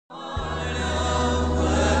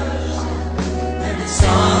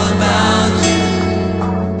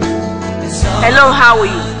Hello, how are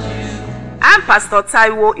you? I'm Pastor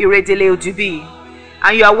Taiwo Odubiyi,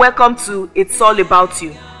 and you are welcome to It's All About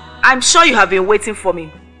You. I'm sure you have been waiting for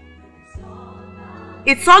me.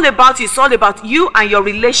 It's all about you. It's all about you and your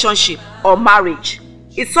relationship or marriage.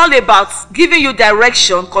 It's all about giving you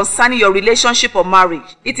direction concerning your relationship or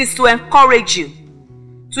marriage. It is to encourage you,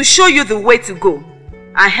 to show you the way to go,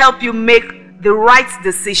 and help you make the right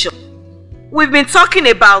decision. We've been talking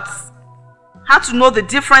about how to know the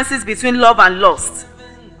differences between love and lust.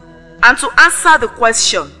 And to answer the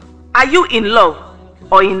question, are you in love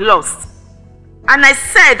or in lust? And I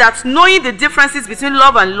said that knowing the differences between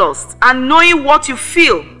love and lust and knowing what you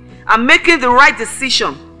feel and making the right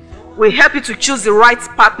decision will help you to choose the right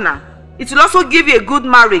partner. It will also give you a good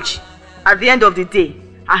marriage at the end of the day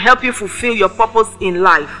and help you fulfill your purpose in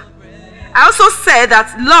life. I also said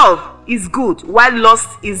that love is good while lust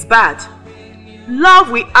is bad.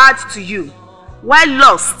 Love will add to you while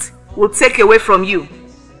lust will take away from you.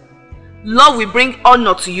 Love will bring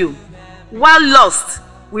honor to you while lust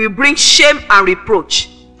will bring shame and reproach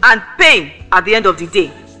and pain at the end of the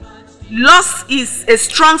day. Lust is a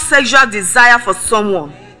strong sexual desire for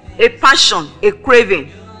someone, a passion, a craving,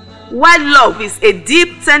 while love is a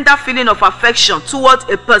deep, tender feeling of affection towards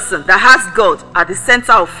a person that has God at the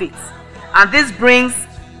center of it. And this brings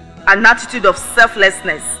an attitude of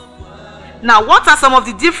selflessness. Now, what are some of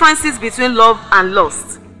the differences between love and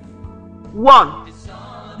lust? 1.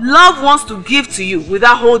 Love wants to give to you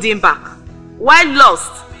without holding back, while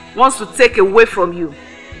lust wants to take away from you.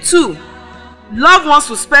 2. Love wants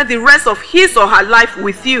to spend the rest of his or her life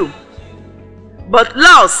with you, but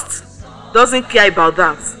lust doesn't care about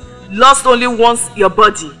that. Lust only wants your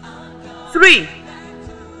body. 3.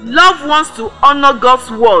 Love wants to honor God's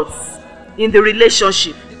words in the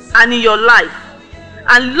relationship and in your life,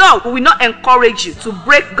 and love will not encourage you to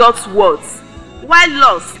break God's words, while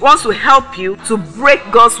lust wants to help you to break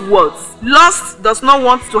God's words. Lust does not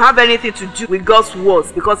want to have anything to do with God's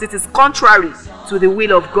words because it is contrary to the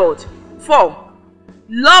will of God. 4.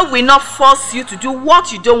 Love will not force you to do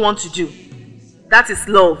what you don't want to do. That is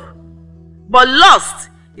love. But lust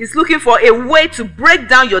is looking for a way to break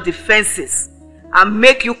down your defenses and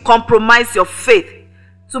make you compromise your faith,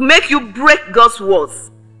 to make you break God's words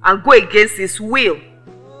and go against His will.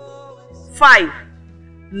 5.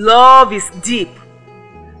 Love is deep,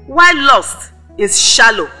 while lust is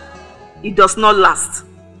shallow. It does not last.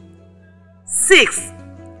 6.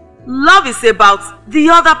 Love is about the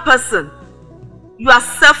other person. You are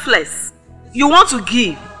selfless. You want to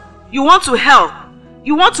give. You want to help.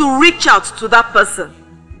 You want to reach out to that person.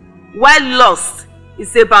 While lust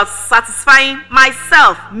is about satisfying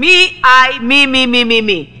myself, me, I, me,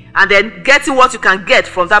 and then getting what you can get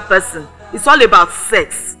from that person. It's all about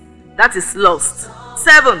sex. That is lust.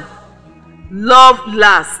 7. Love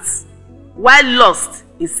lasts, while lust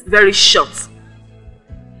is very short.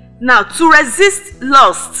 Now, to resist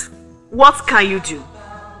lust, what can you do?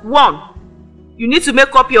 1. You need to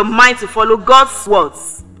make up your mind to follow God's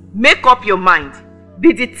words. Make up your mind.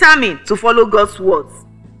 Be determined to follow God's words.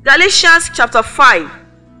 Galatians chapter 5,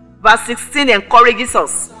 verse 16 encourages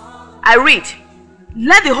us. I read,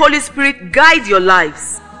 "Let the Holy Spirit guide your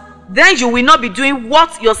lives. Then you will not be doing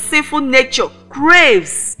what your sinful nature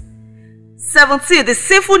craves." 17. The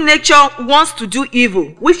sinful nature wants to do evil,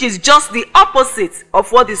 which is just the opposite of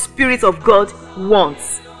what the Spirit of God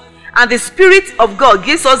wants. And the Spirit of God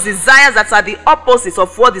gives us desires that are the opposite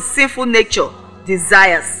of what the sinful nature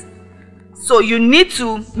desires. So you need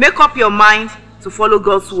to make up your mind to follow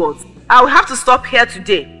God's words. I will have to stop here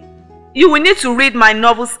today. You will need to read my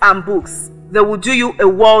novels and books. They will do you a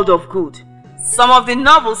world of good. Some of the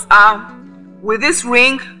novels are With This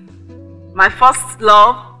Ring, My First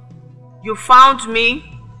Love, You Found Me,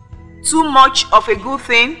 Too Much of a Good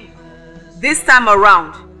Thing, This Time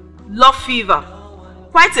Around, Love Fever.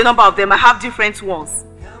 Quite a number of them. I have different ones.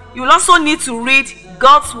 You will also need to read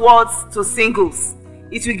God's Words to Singles.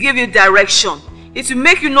 It will give you direction. It will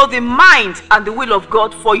make you know the mind and the will of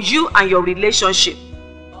God for you and your relationship.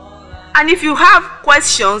 And if you have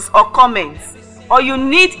questions or comments, or you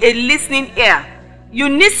need a listening ear, you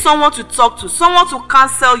need someone to talk to, someone to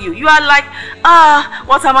counsel you. You are like,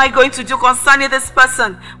 what am I going to do concerning this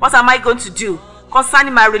person? What am I going to do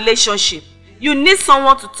concerning my relationship? You need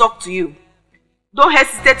someone to talk to you. Don't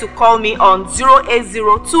hesitate to call me on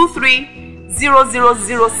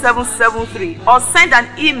 08023000773 or send an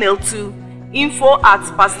email to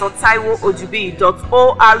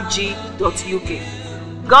info@pastortaiwoodubiyi.org.uk.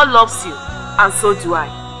 God loves you, and so do I.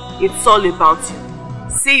 It's all about you.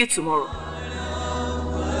 See you tomorrow.